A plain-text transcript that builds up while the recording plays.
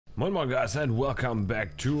Moin moin guys and welcome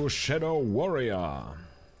back to Shadow Warrior.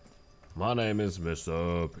 My name is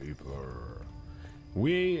Mr. Peeper.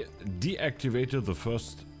 We deactivated the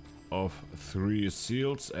first of 3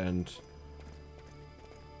 seals and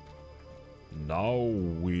now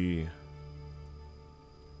we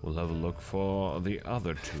will have a look for the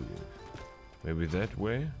other 2. Maybe that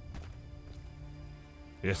way?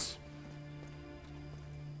 Yes.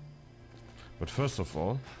 But first of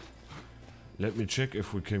all, let me check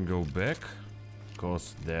if we can go back,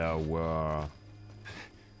 because there were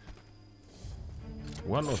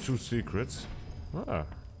 1 or 2 secrets. Ah,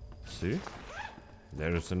 see?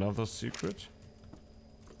 There is another secret.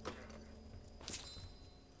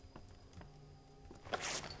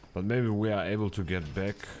 But maybe we are able to get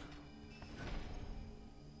back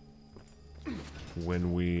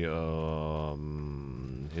when we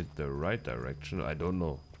hit the right direction. I don't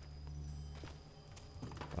know.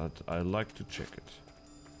 But I like to check it.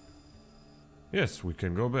 Yes, we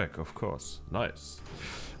can go back, of course. Nice.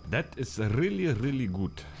 That is really, really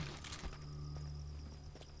good.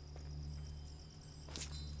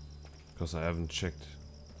 Because I haven't checked.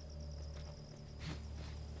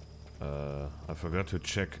 I forgot to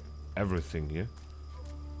check everything here.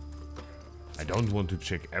 I don't want to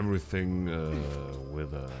check everything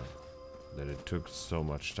that it took so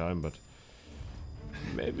much time, but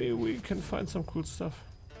maybe we can find some cool stuff.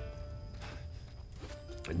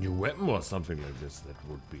 A new weapon or something like this, that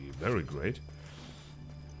would be very great.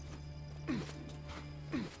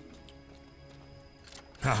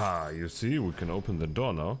 Haha, you see, we can open the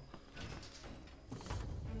door now.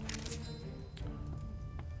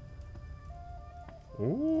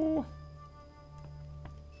 Ooh.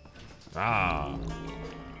 Ah.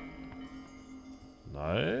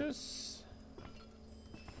 Nice.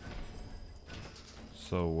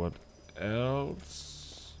 So what else?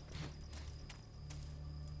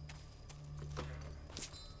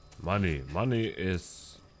 Money. Money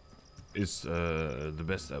is the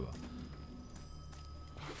best ever.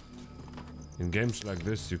 In games like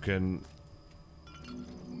this, you can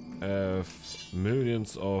have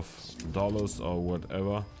millions of dollars or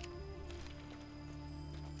whatever.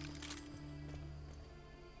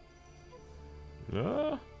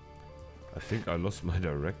 Yeah, I think I lost my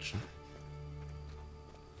direction.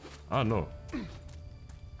 Ah, no.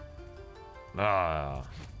 Ah.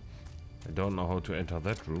 I don't know how to enter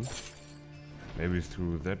that room. Maybe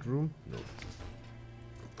through that room? No.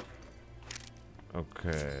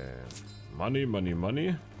 Okay. Money, money,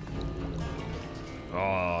 money.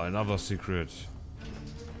 Oh, another secret.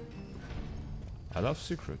 I love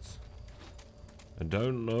secrets. I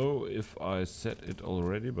don't know if I said it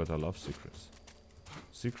already, but I love secrets.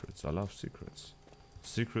 Secrets, I love secrets.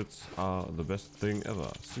 Secrets are the best thing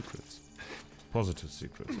ever. Secrets. Positive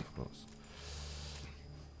secrets, of course.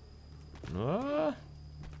 Ah?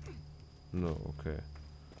 No, okay.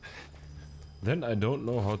 Then I don't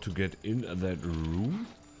know how to get in that room.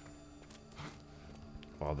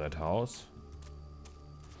 Or that house.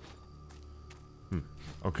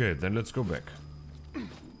 Okay, then let's go back.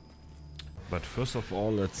 But first of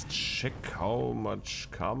all, let's check how much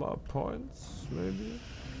karma points, maybe?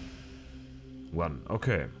 1,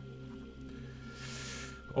 okay.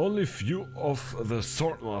 Only few of the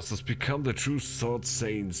swordmasters become the true sword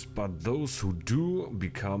saints, but those who do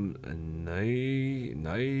become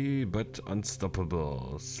nigh but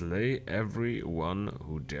unstoppable. Slay everyone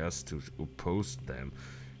who dares to oppose them.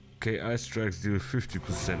 KI strikes deal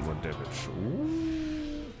 50% more damage.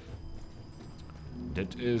 Ooh.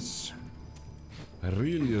 That is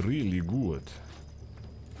really, really good.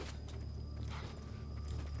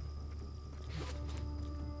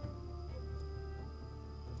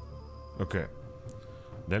 Okay,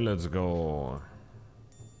 then let's go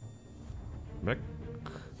back.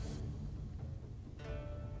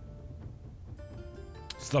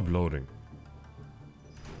 Stop loading.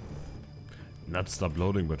 Not stop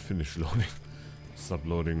loading, but finish loading. Stop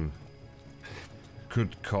loading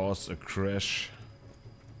could cause a crash.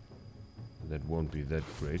 That won't be that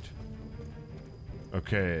great.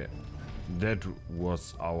 Okay, that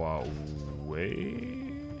was our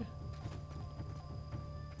way.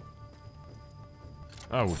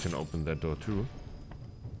 Ah, we can open that door too.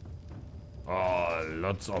 Oh,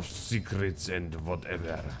 lots of secrets and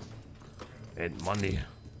whatever. And money.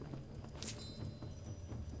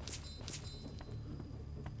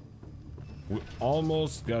 We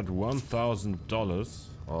almost got $1,000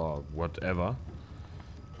 or whatever.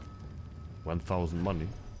 1,000 money.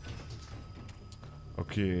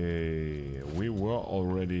 Okay, we were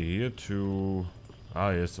already here to... Ah,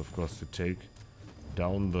 yes, of course, to take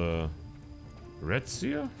down the red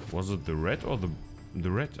seer? Was it the red or the the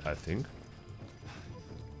red, I think.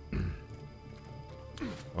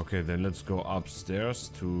 Okay, then let's go upstairs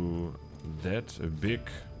to that big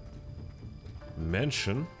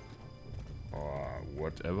mansion or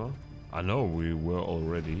whatever. I know we were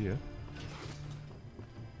already here.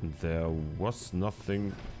 There was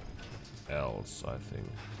nothing else, I think.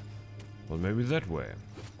 Well, maybe that way.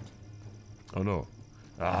 Oh no.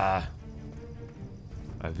 Ah!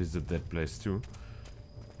 I visited that place too.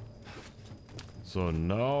 So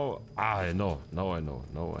now... Ah, I know. Now I know.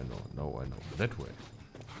 Now I know. Now I know. That way.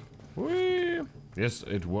 Whee! Yes,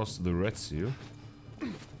 it was the red seal.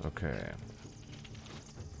 Okay.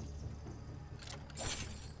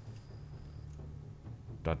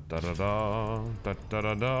 Da da da da da da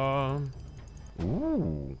da da.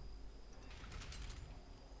 Ooh.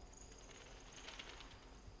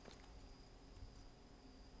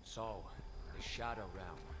 So, the Shadow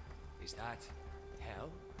Realm, is that hell?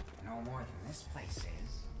 No more than this place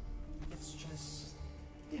is. It's just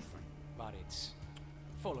different. But it's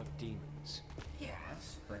full of demons.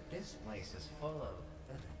 Yes, but this place is full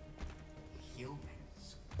of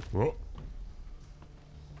humans. Whoa.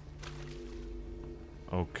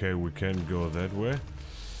 Okay, we can't go that way.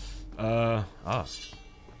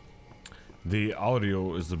 The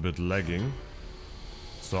audio is a bit lagging,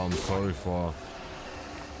 so I'm sorry for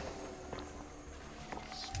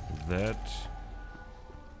that.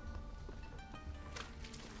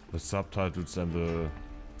 The subtitles and the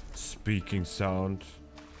speaking sound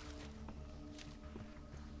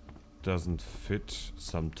doesn't fit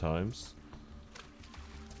sometimes.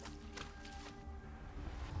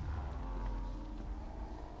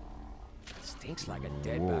 Stinks like a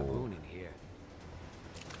dead baboon in here.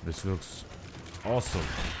 This looks awesome.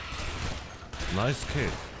 Nice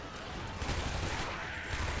cave.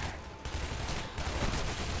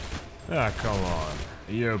 Ah, come on.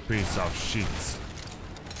 You piece of shit.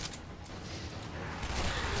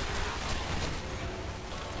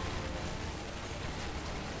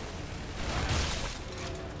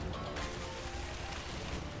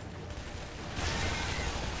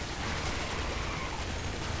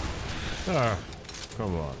 Ah,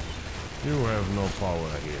 come on. You have no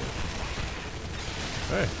power here.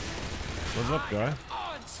 Hey, what's up, guy?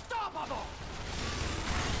 Unstoppable!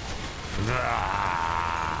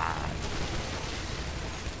 Ah!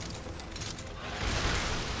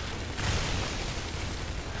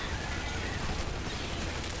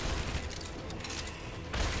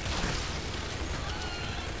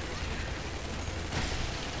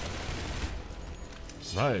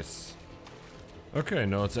 Nice. Okay,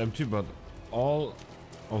 now it's empty, but all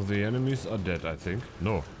of the enemies are dead, I think.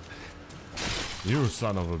 No. You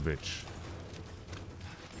son of a bitch.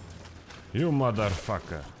 You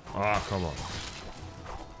motherfucker. Ah, come on.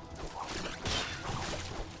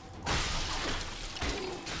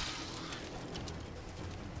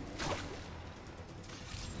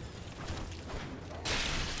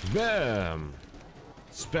 Bam!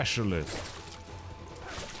 Specialist.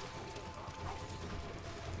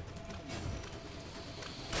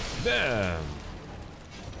 Bam!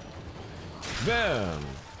 Bam!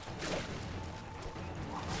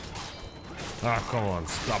 Ah, come on,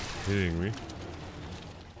 stop hitting me.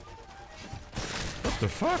 What the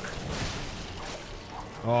fuck?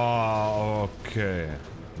 Oh, okay.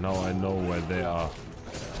 Now I know where they are.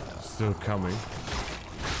 Still coming.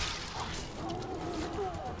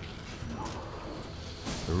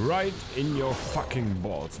 Right in your fucking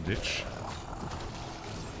balls, bitch.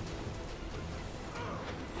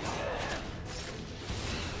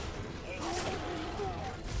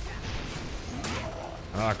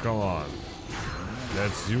 Ah, come on.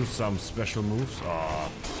 Let's use some special moves. Ah,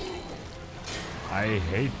 I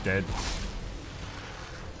hate that.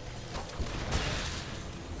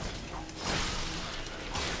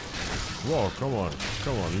 Whoa, come on.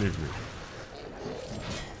 Come on, leave me.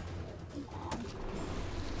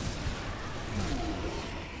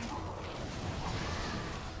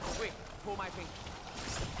 Wait, pull my finger.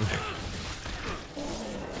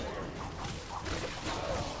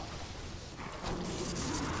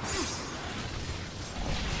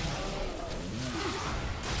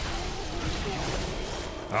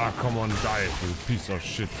 Ah, come on, die, you piece of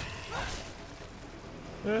shit.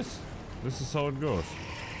 Yes, this is how it goes.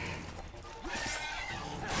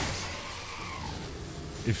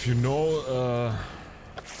 If you know,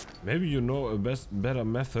 maybe you know a better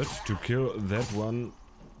method to kill that one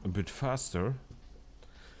a bit faster.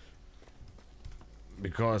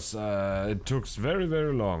 Because it took very,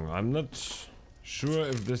 very long. I'm not sure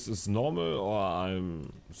if this is normal or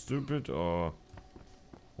I'm stupid or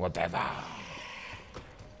whatever.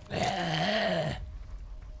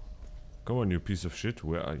 Come Come on, you piece of shit.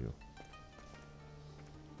 Where are you?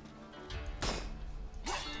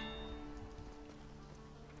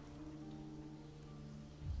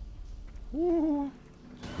 Woo.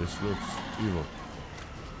 This looks evil.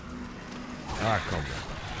 Ah, come on.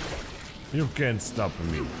 You can't stop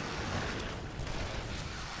me.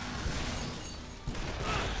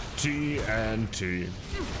 TNT.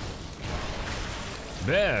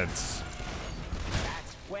 That's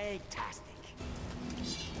Wang-tastic.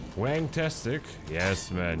 Wang-tastic?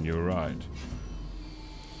 Yes, man, you're right.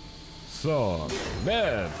 So,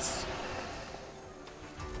 beds.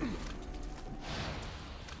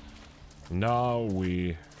 Now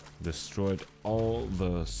we destroyed all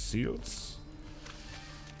the seals.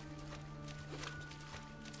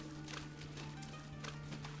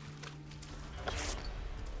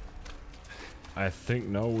 I think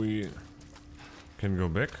now we can go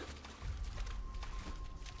back.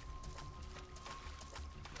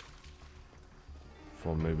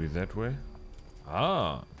 For maybe that way.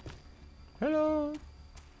 Ah! Hello!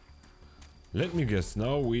 Let me guess,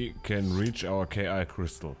 now we can reach our KI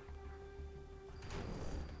crystal.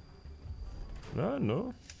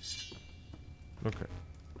 No? Okay.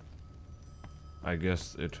 I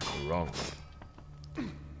guess it wrong.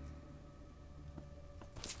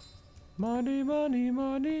 Money, money,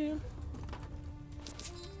 money.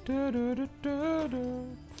 Da, da, da, da, da.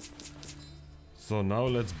 So now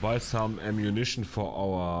let's buy some ammunition for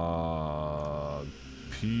our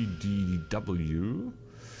PDW.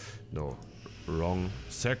 No, wrong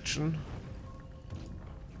section.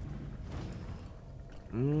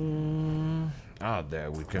 Ah,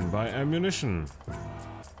 there we can buy ammunition.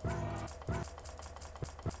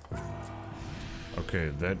 Okay,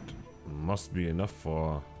 that must be enough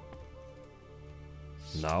for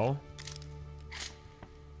now.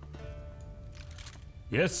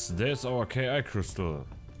 Yes, there's our KI crystal.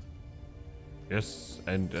 Yes,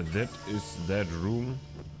 and that is that room.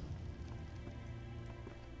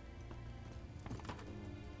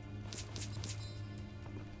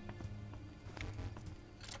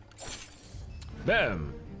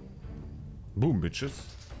 Bam! Boom, bitches.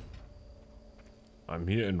 I'm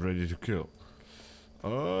here and ready to kill.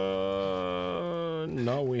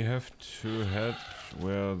 Now we have to head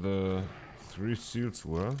where the 3 seals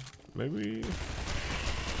were. Maybe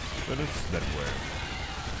that is that way.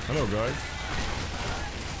 Hello, guys.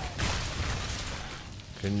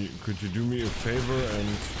 Could you do me a favor and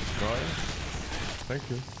try? Thank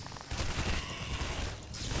you.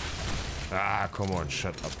 Ah, come on,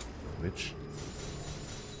 shut up, bitch.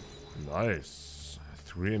 Nice.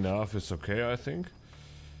 3.5 is okay, I think.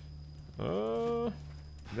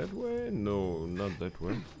 That way? No, not that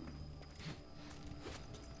way.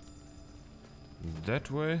 That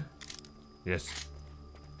way? Yes.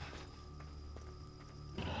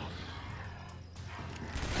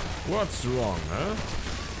 What's wrong, huh?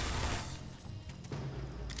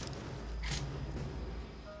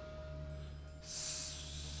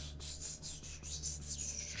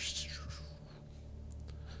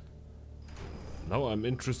 Now I'm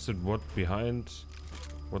interested what's behind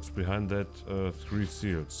that 3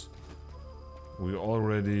 seals. We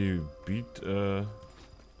already beat a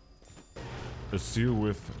seal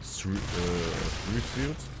with 3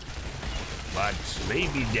 seals. But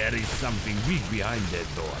maybe there is something big behind that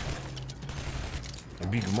door. A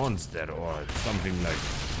big monster or something like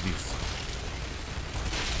this.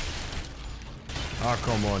 Ah,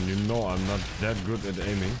 come on, you know I'm not that good at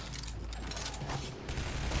aiming.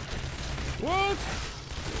 What?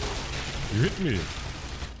 You hit me.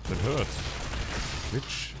 That hurts.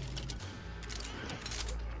 Bitch.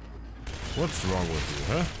 What's wrong with you,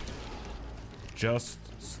 huh? Just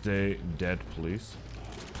stay dead, please.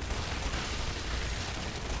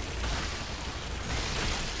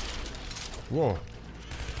 Whoa.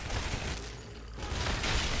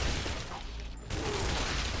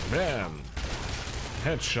 Bam.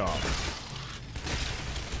 Headshot.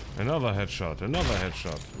 Another headshot. Another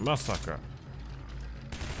headshot. Massacre.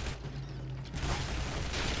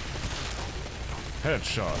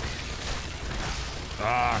 Headshot.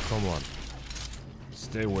 Ah, come on.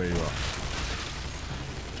 Stay where you are.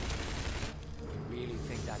 You really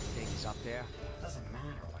think that thing is up there? Doesn't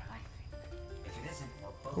matter what I think. If it isn't,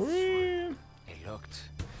 we're both Whee! It looked.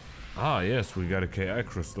 Ah, yes, we got a KI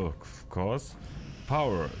crystal, of course.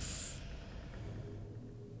 Powers.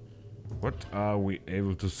 What are we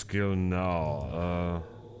able to skill now?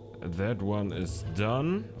 That one is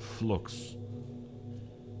done. Flux.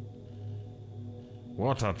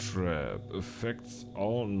 Water trap affects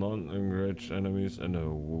all non-engaged enemies in a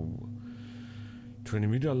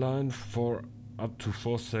 20-meter line for up to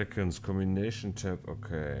 4 seconds. Combination tap,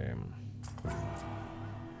 okay.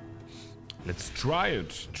 Let's try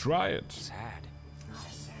it. Try it. Sad. Not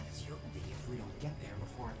as sad as you'll be if we don't get there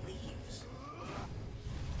before it leaves.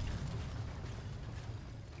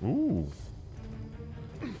 Ooh.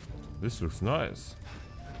 This looks nice.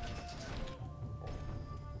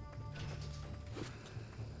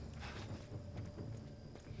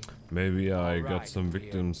 Maybe I got some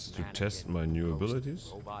victims to test my new abilities.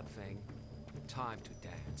 Robot thing. Time to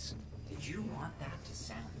dance. Did you want that to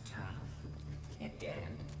sound tough? It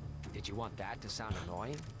didn't. Did you want that to sound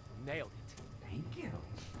annoying? Nailed it. Thank you.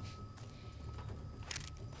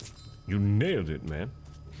 You nailed it, man.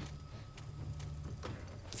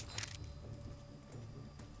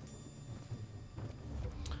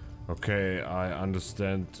 Okay, I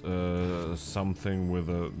understand something with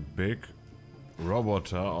a big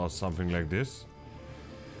robot or something like this.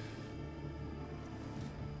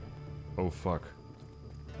 Oh fuck.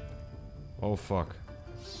 Oh fuck.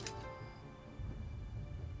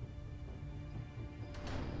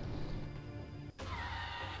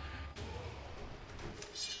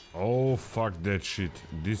 Oh fuck that shit.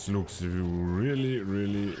 This looks really,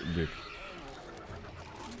 really big.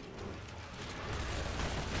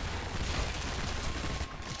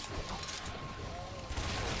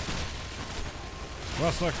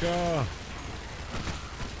 Massacre!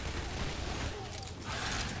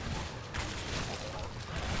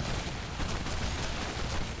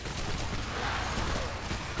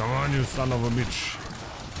 Come on, you son of a bitch.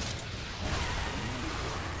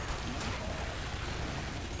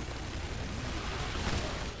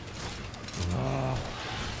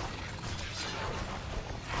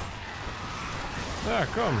 Yeah,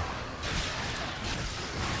 come.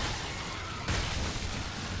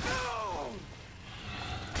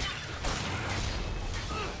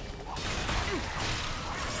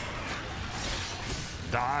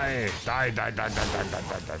 Die! Die, die, die, die, die, die,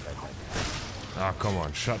 die, die, die. Ah, come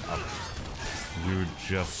on, shut up. You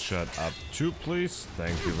just shut up too, please.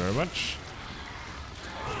 Thank you very much.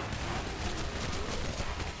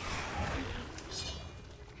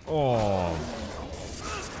 Oh,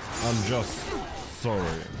 I'm just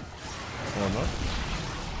sorry. Or not?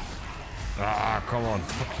 Ah, come on,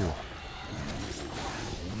 fuck you.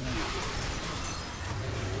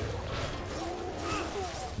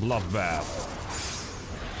 Bloodbath.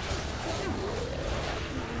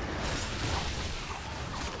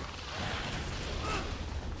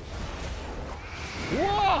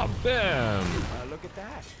 Wow, bam! Look at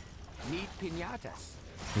that. Neat piñatas.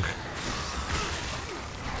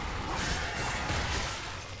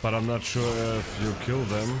 But I'm not sure if you kill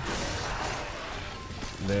them,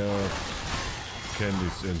 there are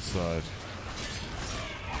candies inside.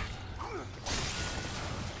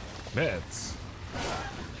 Bats.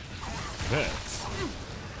 Bats.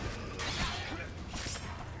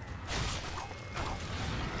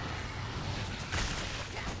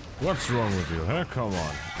 What's wrong with you, huh? Come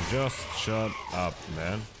on. Just shut up,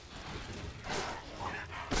 man.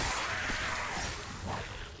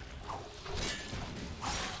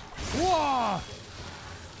 Whoa!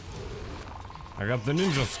 I got the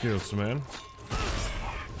ninja skills, man.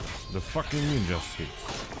 The fucking ninja skills.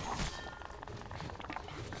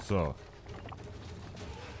 So.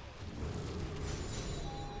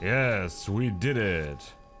 Yes, we did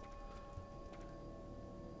it.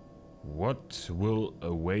 What will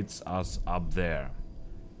awaits us up there?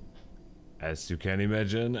 As you can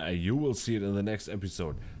imagine, you will see it in the next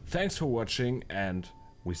episode. Thanks for watching and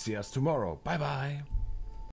we see us tomorrow. Bye bye.